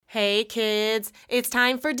Hey kids, it's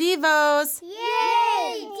time for Devos!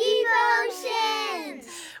 Yay! Devotions!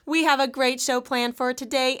 We have a great show planned for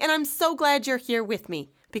today, and I'm so glad you're here with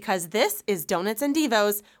me, because this is Donuts and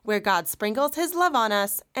Devos, where God sprinkles His love on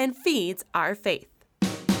us and feeds our faith.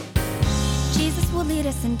 Jesus will lead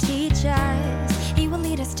us and teach us. He will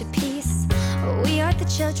lead us to peace. We are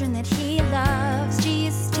the children that He loves.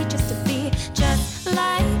 Jesus, teach us to be just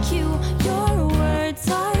like You. Your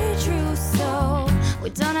words are true, so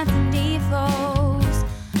with donuts and devos,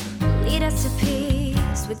 lead us to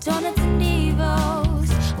peace. With donuts and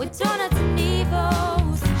devos, with donuts and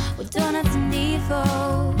devos, with donuts and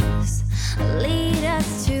devos, lead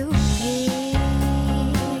us to peace.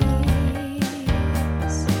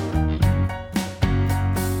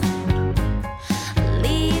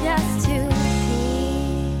 Lead us to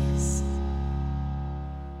peace.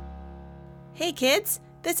 Hey kids,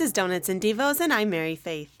 this is Donuts and Devos, and I'm Mary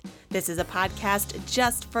Faith. This is a podcast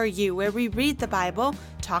just for you where we read the Bible,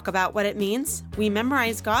 talk about what it means, we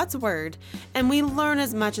memorize God's Word, and we learn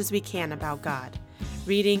as much as we can about God.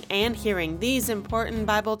 Reading and hearing these important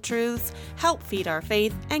Bible truths help feed our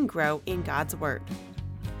faith and grow in God's Word.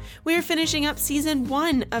 We are finishing up Season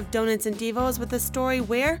 1 of Donuts and Devos with a story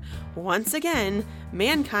where, once again,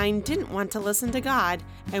 mankind didn't want to listen to God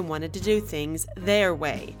and wanted to do things their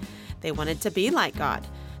way. They wanted to be like God.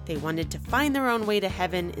 They wanted to find their own way to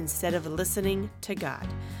heaven instead of listening to God.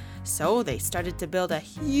 So they started to build a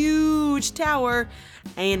huge tower,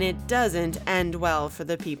 and it doesn't end well for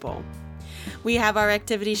the people. We have our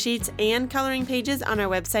activity sheets and coloring pages on our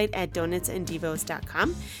website at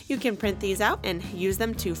donutsanddevos.com. You can print these out and use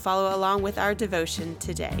them to follow along with our devotion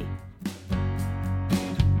today.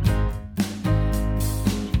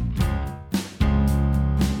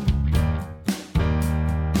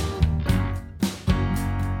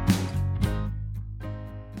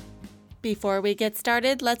 Before we get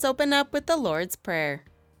started, let's open up with the Lord's Prayer.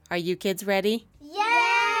 Are you kids ready?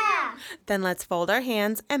 Yeah! Then let's fold our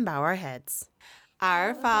hands and bow our heads.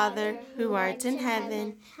 Our Father, who art in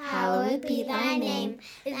heaven, Hallowed be thy name.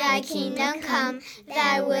 Thy kingdom come,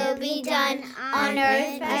 thy will be done, on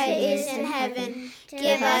earth as it is in heaven.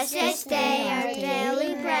 Give us this day our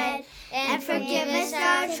daily bread, and forgive us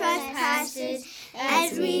our trespasses,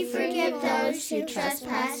 as we forgive those who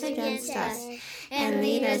trespass against us. And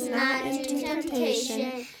lead us not into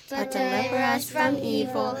temptation, but deliver us from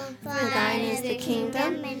evil. For thine is the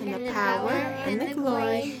kingdom, and the power, and the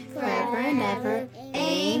glory, forever and ever.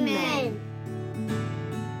 Amen.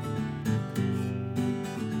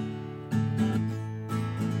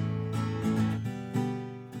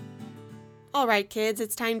 All right, kids,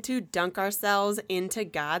 it's time to dunk ourselves into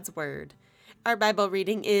God's Word. Our Bible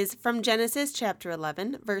reading is from Genesis chapter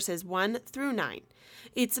 11, verses 1 through 9.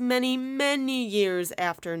 It's many, many years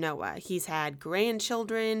after Noah. He's had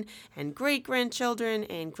grandchildren and great-grandchildren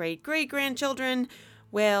and great-great-grandchildren.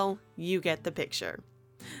 Well, you get the picture.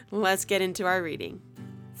 Let's get into our reading,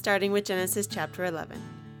 starting with Genesis chapter 11.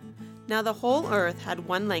 Now the whole earth had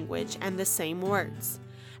one language and the same words.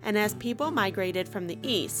 And as people migrated from the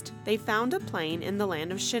east, they found a plain in the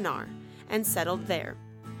land of Shinar and settled there.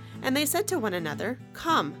 And they said to one another,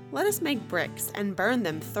 "Come, let us make bricks and burn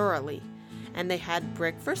them thoroughly." And they had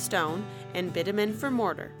brick for stone and bitumen for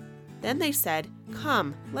mortar. Then they said,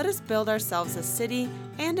 "Come, let us build ourselves a city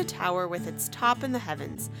and a tower with its top in the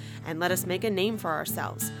heavens, and let us make a name for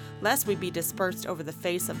ourselves, lest we be dispersed over the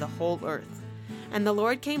face of the whole earth." And the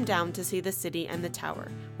Lord came down to see the city and the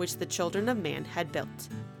tower, which the children of man had built.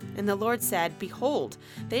 And the Lord said, "Behold,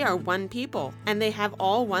 they are one people, and they have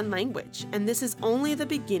all one language, and this is only the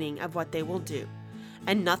beginning of what they will do.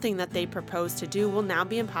 And nothing that they propose to do will now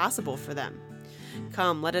be impossible for them.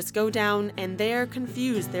 Come, let us go down and there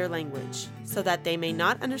confuse their language, so that they may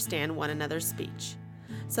not understand one another's speech."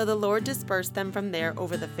 So the Lord dispersed them from there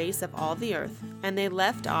over the face of all the earth, and they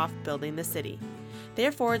left off building the city.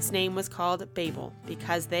 Therefore its name was called Babel,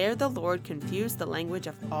 because there the Lord confused the language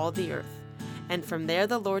of all the earth. And from there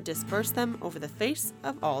the Lord dispersed them over the face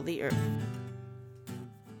of all the earth.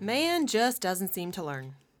 Man just doesn't seem to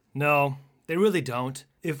learn. No, they really don't.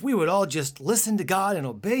 If we would all just listen to God and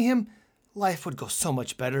obey Him, life would go so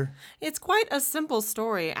much better. It's quite a simple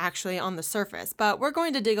story, actually, on the surface, but we're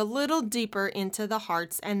going to dig a little deeper into the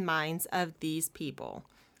hearts and minds of these people.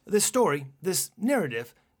 This story, this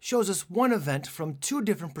narrative, shows us one event from two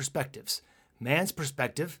different perspectives, man's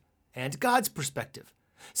perspective and God's perspective.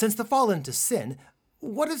 Since the fall into sin,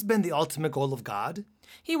 what has been the ultimate goal of God?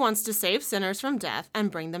 He wants to save sinners from death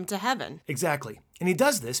and bring them to heaven. Exactly. And He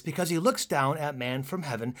does this because He looks down at man from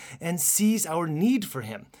heaven and sees our need for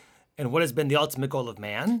Him. And what has been the ultimate goal of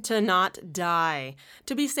man? To not die,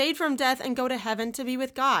 to be saved from death and go to heaven to be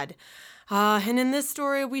with God. And in this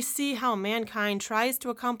story, we see how mankind tries to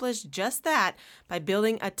accomplish just that by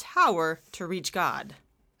building a tower to reach God.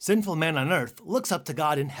 Sinful man on earth looks up to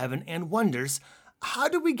God in heaven and wonders, how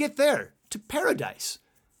do we get there, to paradise?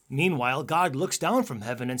 Meanwhile, God looks down from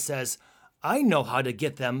heaven and says, I know how to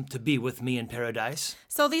get them to be with me in paradise.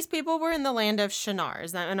 So these people were in the land of Shinar.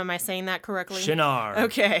 Am I saying that correctly? Shinar.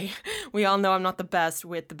 Okay. We all know I'm not the best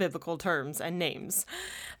with the biblical terms and names.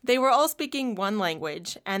 They were all speaking one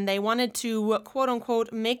language, and they wanted to, quote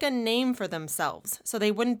unquote, make a name for themselves so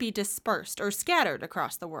they wouldn't be dispersed or scattered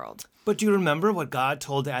across the world. But do you remember what God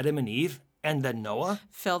told Adam and Eve and then Noah?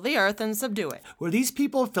 Fill the earth and subdue it. Were these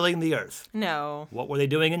people filling the earth? No. What were they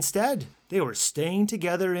doing instead? They were staying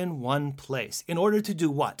together in one place. In order to do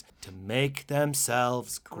what? To make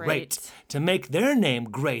themselves great. To make their name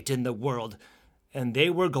great in the world. And they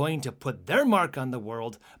were going to put their mark on the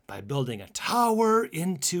world by building a tower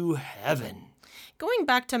into heaven. Going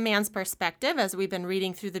back to man's perspective, as we've been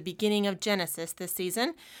reading through the beginning of Genesis this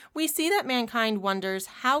season, we see that mankind wonders,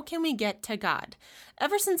 how can we get to God?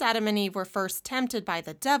 Ever since Adam and Eve were first tempted by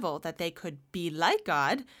the devil that they could be like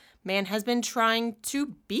God, man has been trying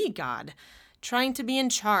to be God, trying to be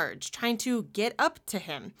in charge, trying to get up to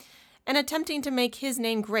him, and attempting to make his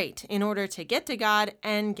name great in order to get to God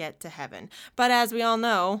and get to heaven. But as we all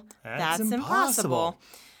know, that's impossible.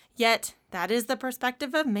 Yet, that is the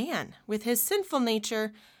perspective of man. With his sinful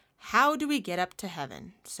nature, how do we get up to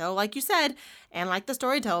heaven? So, like you said, and like the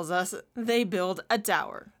story tells us, they build a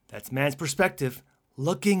tower. That's man's perspective,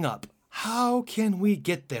 looking up. How can we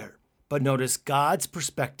get there? But notice God's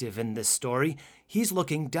perspective in this story. He's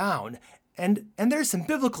looking down. And there's some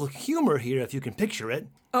biblical humor here, if you can picture it.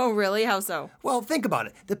 Oh, really? How so? Well, think about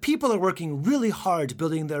it. The people are working really hard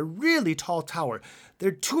building their really tall tower.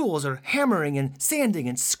 Their tools are hammering and sanding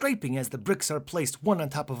and scraping as the bricks are placed one on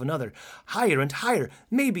top of another, higher and higher,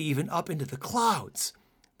 maybe even up into the clouds.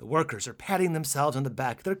 The workers are patting themselves on the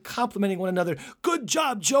back. They're complimenting one another. Good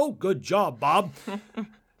job, Joe. Good job, Bob.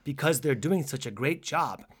 Because they're doing such a great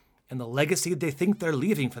job. And the legacy they think they're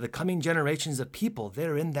leaving for the coming generations of people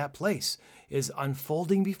there in that place is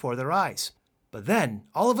unfolding before their eyes. But then,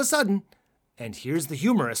 all of a sudden, and here's the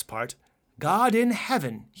humorous part, God in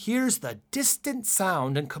heaven hears the distant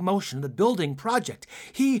sound and commotion of the building project.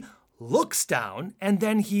 He looks down, and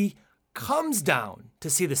then he comes down to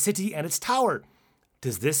see the city and its tower.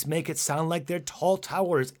 Does this make it sound like their tall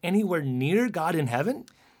tower is anywhere near God in heaven?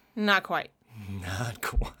 Not quite. Not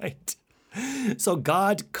quite. So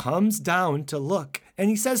God comes down to look, and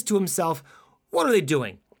he says to himself, what are they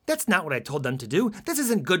doing? That's not what I told them to do. This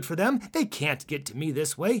isn't good for them. They can't get to me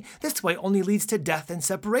this way. This way only leads to death and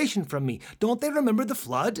separation from me. Don't they remember the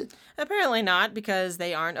flood? Apparently not, because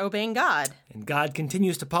they aren't obeying God. And God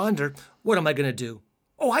continues to ponder, what am I going to do?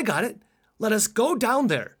 Oh, I got it. Let us go down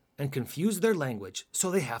there and confuse their language, so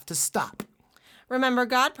they have to stop. Remember,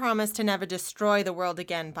 God promised to never destroy the world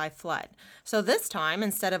again by flood. So this time,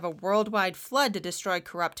 instead of a worldwide flood to destroy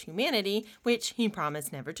corrupt humanity, which he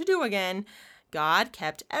promised never to do again, God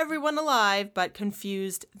kept everyone alive but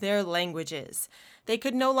confused their languages. They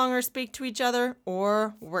could no longer speak to each other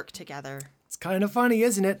or work together. It's kind of funny,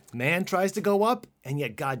 isn't it? Man tries to go up, and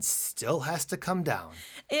yet God still has to come down.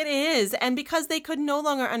 It is, and because they could no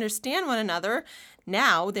longer understand one another,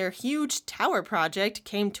 now their huge tower project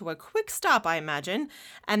came to a quick stop, I imagine,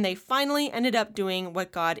 and they finally ended up doing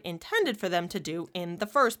what God intended for them to do in the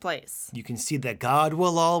first place. You can see that God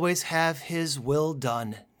will always have his will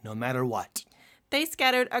done, no matter what. They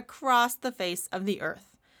scattered across the face of the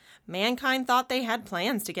earth. Mankind thought they had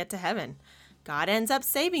plans to get to heaven. God ends up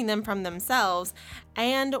saving them from themselves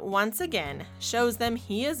and once again shows them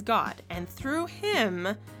he is God and through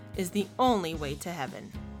him is the only way to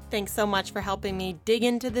heaven. Thanks so much for helping me dig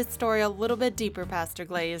into this story a little bit deeper, Pastor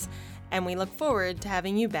Glaze, and we look forward to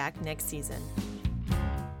having you back next season.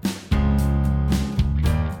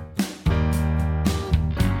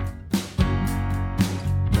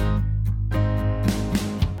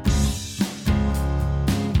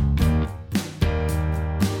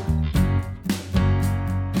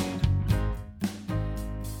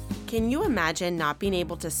 Can you imagine not being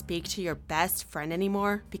able to speak to your best friend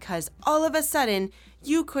anymore because all of a sudden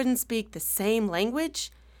you couldn't speak the same language?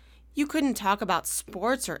 You couldn't talk about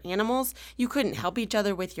sports or animals. You couldn't help each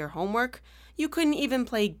other with your homework. You couldn't even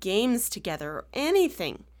play games together or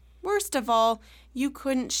anything. Worst of all, you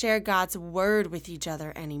couldn't share God's word with each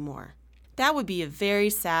other anymore. That would be a very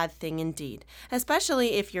sad thing indeed,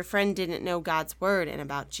 especially if your friend didn't know God's word and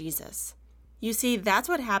about Jesus. You see, that's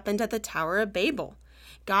what happened at the Tower of Babel.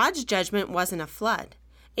 God's judgment wasn't a flood.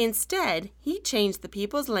 Instead, he changed the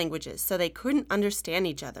people's languages so they couldn't understand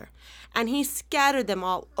each other, and he scattered them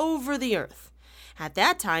all over the earth. At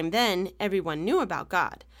that time, then, everyone knew about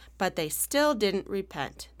God, but they still didn't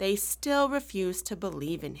repent. They still refused to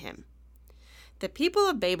believe in him. The people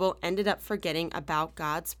of Babel ended up forgetting about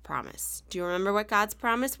God's promise. Do you remember what God's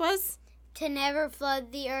promise was? To never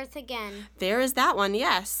flood the earth again. There is that one,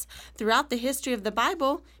 yes. Throughout the history of the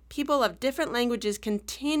Bible, people of different languages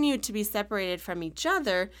continued to be separated from each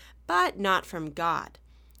other, but not from God.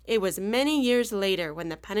 It was many years later when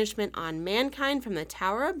the punishment on mankind from the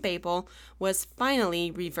Tower of Babel was finally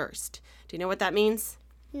reversed. Do you know what that means?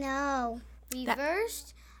 No.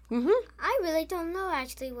 Reversed? Mm-hmm. I really don't know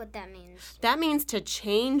actually what that means. That means to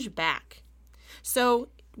change back. So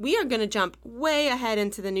we are going to jump way ahead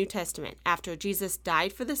into the New Testament after Jesus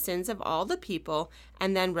died for the sins of all the people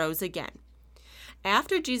and then rose again.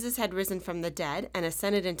 After Jesus had risen from the dead and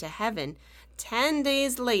ascended into heaven, 10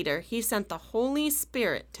 days later, he sent the Holy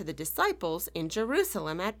Spirit to the disciples in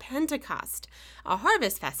Jerusalem at Pentecost, a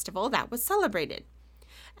harvest festival that was celebrated.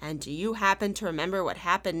 And do you happen to remember what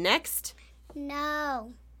happened next?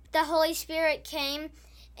 No. The Holy Spirit came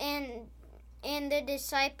and the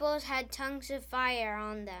disciples had tongues of fire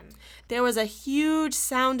on them. There was a huge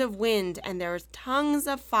sound of wind, and there was tongues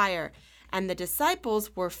of fire, and the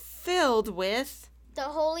disciples were filled with the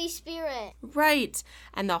Holy Spirit. Right,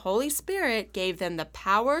 and the Holy Spirit gave them the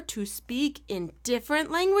power to speak in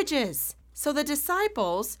different languages. So the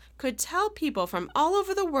disciples could tell people from all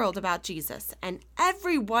over the world about Jesus, and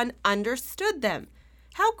everyone understood them.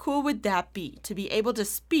 How cool would that be, to be able to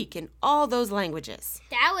speak in all those languages?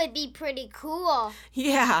 That would be pretty cool.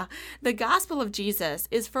 Yeah, the gospel of Jesus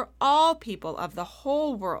is for all people of the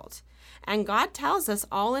whole world. And God tells us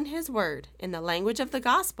all in his word, in the language of the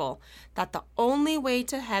gospel, that the only way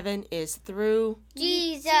to heaven is through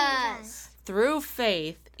Jesus. Through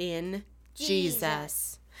faith in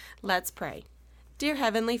Jesus. Let's pray. Dear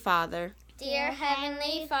Heavenly Father. Dear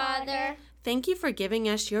Heavenly Father. Thank you for giving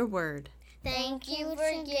us your word. Thank you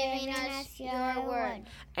for giving us your word.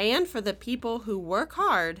 And for the people who work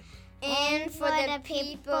hard. And for the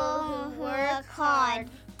people who work hard.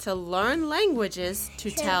 To learn languages to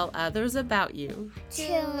tell others about you. To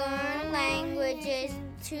learn languages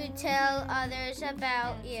to tell others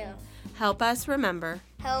about you. Help us remember.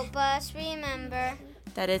 Help us remember.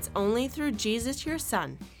 That it's only through Jesus, your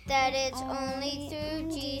Son. That it's only through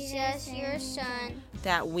Jesus, your Son.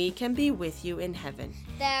 That we can be with you in heaven.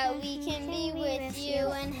 That we can be with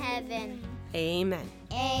you in heaven. Amen.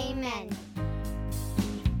 Amen.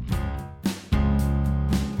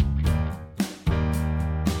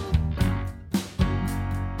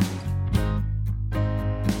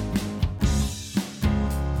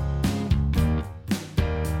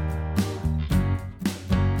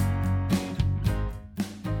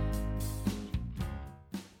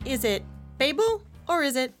 Is it Babel or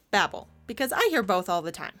is it Babel? Because I hear both all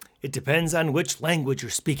the time. It depends on which language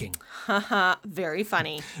you're speaking. Haha, very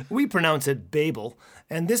funny. We pronounce it Babel,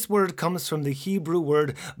 and this word comes from the Hebrew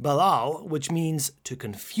word balal, which means to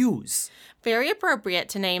confuse. Very appropriate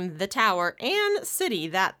to name the tower and city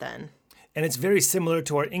that then. And it's very similar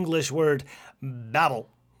to our English word babble,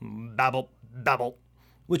 babble, babble,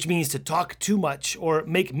 which means to talk too much or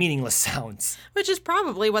make meaningless sounds. Which is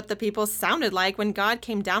probably what the people sounded like when God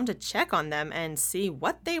came down to check on them and see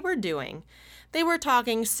what they were doing. They were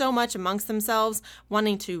talking so much amongst themselves,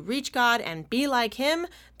 wanting to reach God and be like him,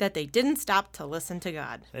 that they didn't stop to listen to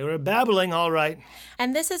God. They were babbling, all right.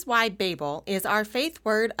 And this is why Babel is our faith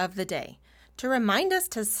word of the day, to remind us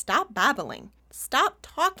to stop babbling, stop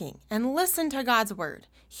talking, and listen to God's word.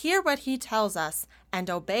 Hear what he tells us and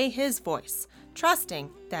obey his voice, trusting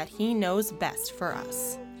that he knows best for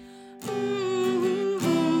us.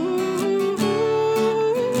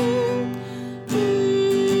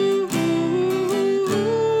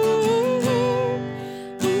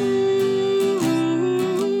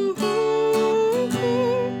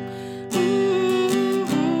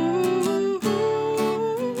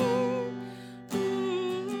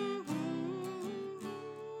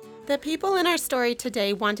 The people in our story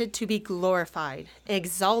today wanted to be glorified,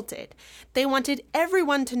 exalted. They wanted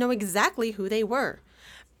everyone to know exactly who they were.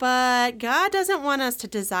 But God doesn't want us to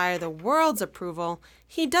desire the world's approval.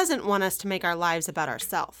 He doesn't want us to make our lives about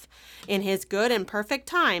ourselves. In his good and perfect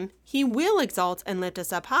time, he will exalt and lift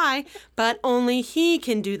us up high, but only he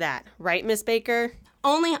can do that. Right, Miss Baker?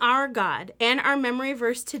 Only our God and our memory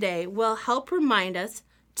verse today will help remind us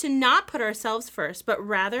to not put ourselves first, but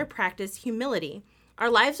rather practice humility. Our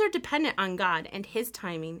lives are dependent on God and his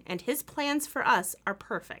timing, and his plans for us are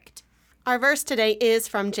perfect. Our verse today is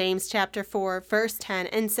from James chapter 4, verse 10,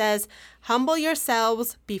 and says, "Humble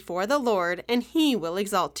yourselves before the Lord, and he will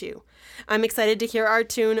exalt you." I'm excited to hear our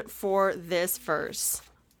tune for this verse.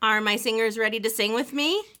 Are my singers ready to sing with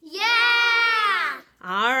me? Yeah!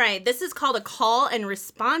 All right, this is called a call and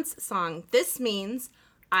response song. This means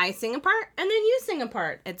I sing a part and then you sing a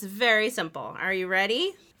part. It's very simple. Are you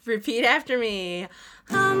ready? Repeat after me.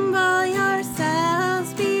 Humble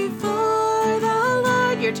yourselves before the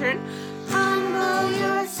Lord. Your turn. Humble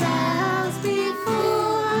yourselves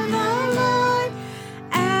before the Lord,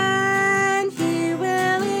 And he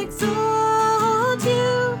will exalt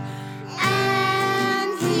you.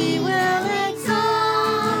 and he will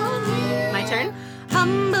exalt you. My turn.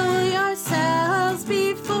 Humble yourselves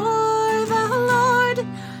before the Lord.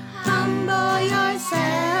 Humble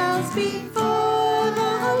yourselves before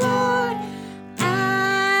the Lord,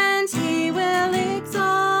 And he will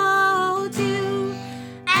exalt you.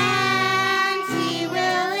 and he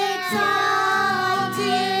will exalt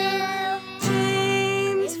you.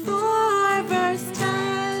 James 4 verse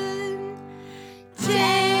 10.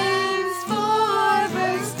 James 4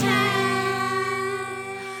 verse 10.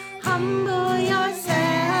 Humble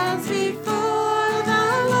yourselves before the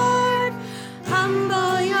Lord.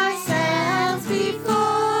 Humble yourselves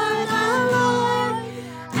before the Lord.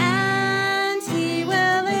 And he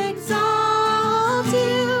will exalt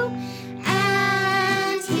you.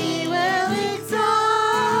 And he will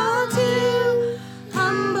exalt you.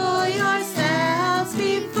 Humble yourselves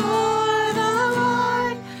before the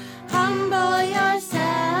Lord. Humble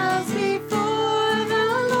yourselves before the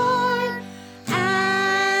Lord.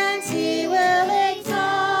 And he will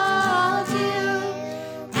exalt you.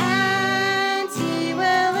 And he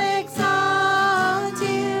will exalt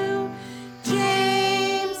you.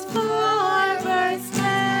 James 4 verse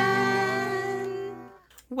 10.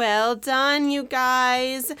 Well done, you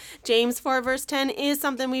guys. James 4 verse 10 is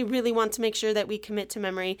something we really want to make sure that we commit to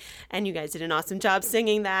memory, and you guys did an awesome job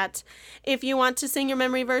singing that. If you want to sing your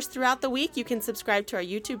memory verse throughout the week, you can subscribe to our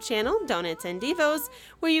YouTube channel, Donuts and Devos,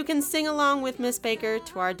 where you can sing along with Miss Baker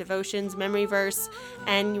to our devotions memory verse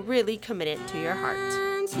and really commit it to your heart.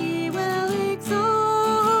 And he will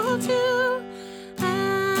exalt you.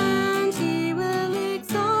 And he will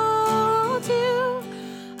exalt you.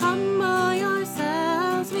 Humble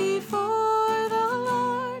yourselves before the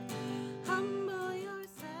Lord. Humble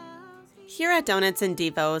yourselves. Here at Donuts and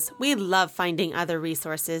Devos, we love finding other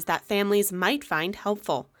resources that families might find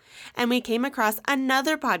helpful. And we came across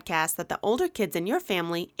another podcast that the older kids in your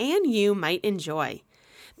family and you might enjoy.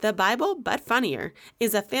 The Bible, But Funnier,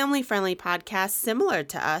 is a family-friendly podcast similar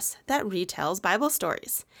to us that retells Bible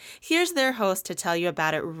stories. Here's their host to tell you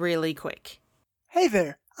about it really quick. Hey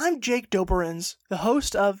there, I'm Jake Doberins, the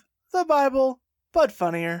host of The Bible, But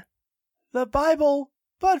Funnier. The Bible,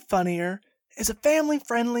 But Funnier is a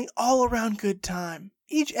family-friendly, all-around good time.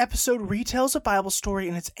 Each episode retells a Bible story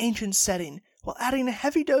in its ancient setting, while adding a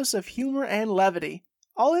heavy dose of humor and levity,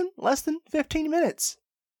 all in less than 15 minutes.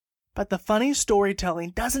 But the funny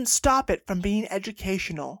storytelling doesn't stop it from being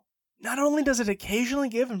educational. Not only does it occasionally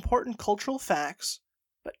give important cultural facts,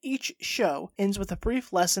 but each show ends with a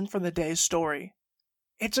brief lesson from the day's story.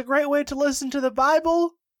 It's a great way to listen to the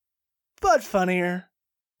Bible, but funnier.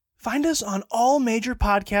 Find us on all major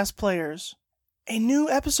podcast players. A new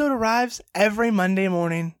episode arrives every Monday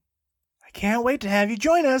morning. I can't wait to have you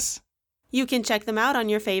join us. You can check them out on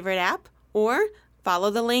your favorite app or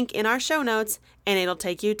follow the link in our show notes and it'll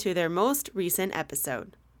take you to their most recent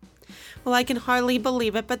episode. Well, I can hardly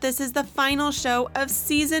believe it, but this is the final show of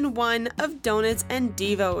Season 1 of Donuts and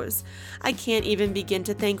Devos. I can't even begin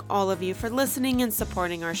to thank all of you for listening and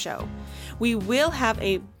supporting our show. We will have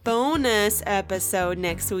a bonus episode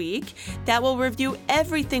next week that will review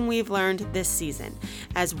everything we've learned this season,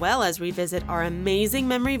 as well as revisit our amazing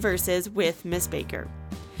memory verses with Miss Baker.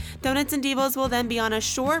 Donuts and Devos will then be on a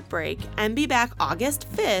short break and be back August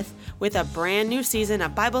 5th with a brand new season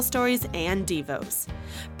of Bible stories and Devos.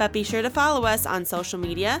 But be sure to follow us on social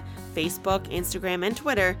media, Facebook, Instagram, and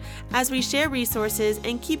Twitter as we share resources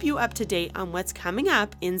and keep you up to date on what's coming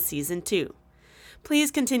up in Season 2.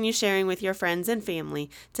 Please continue sharing with your friends and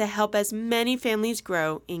family to help as many families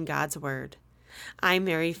grow in God's Word. I'm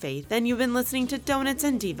Mary Faith, and you've been listening to Donuts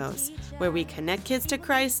and Devos, where we connect kids to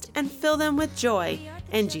Christ and fill them with joy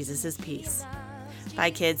and Jesus' peace.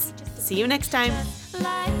 Bye, kids. See you next time.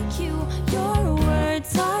 Like you, your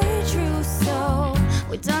words are true. So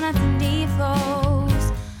with Donuts and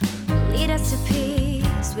Devos, lead us to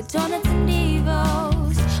peace. With Donuts and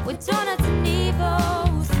Devos, with Donuts and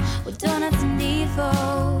Devos, with Donuts and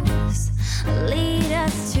Devos, lead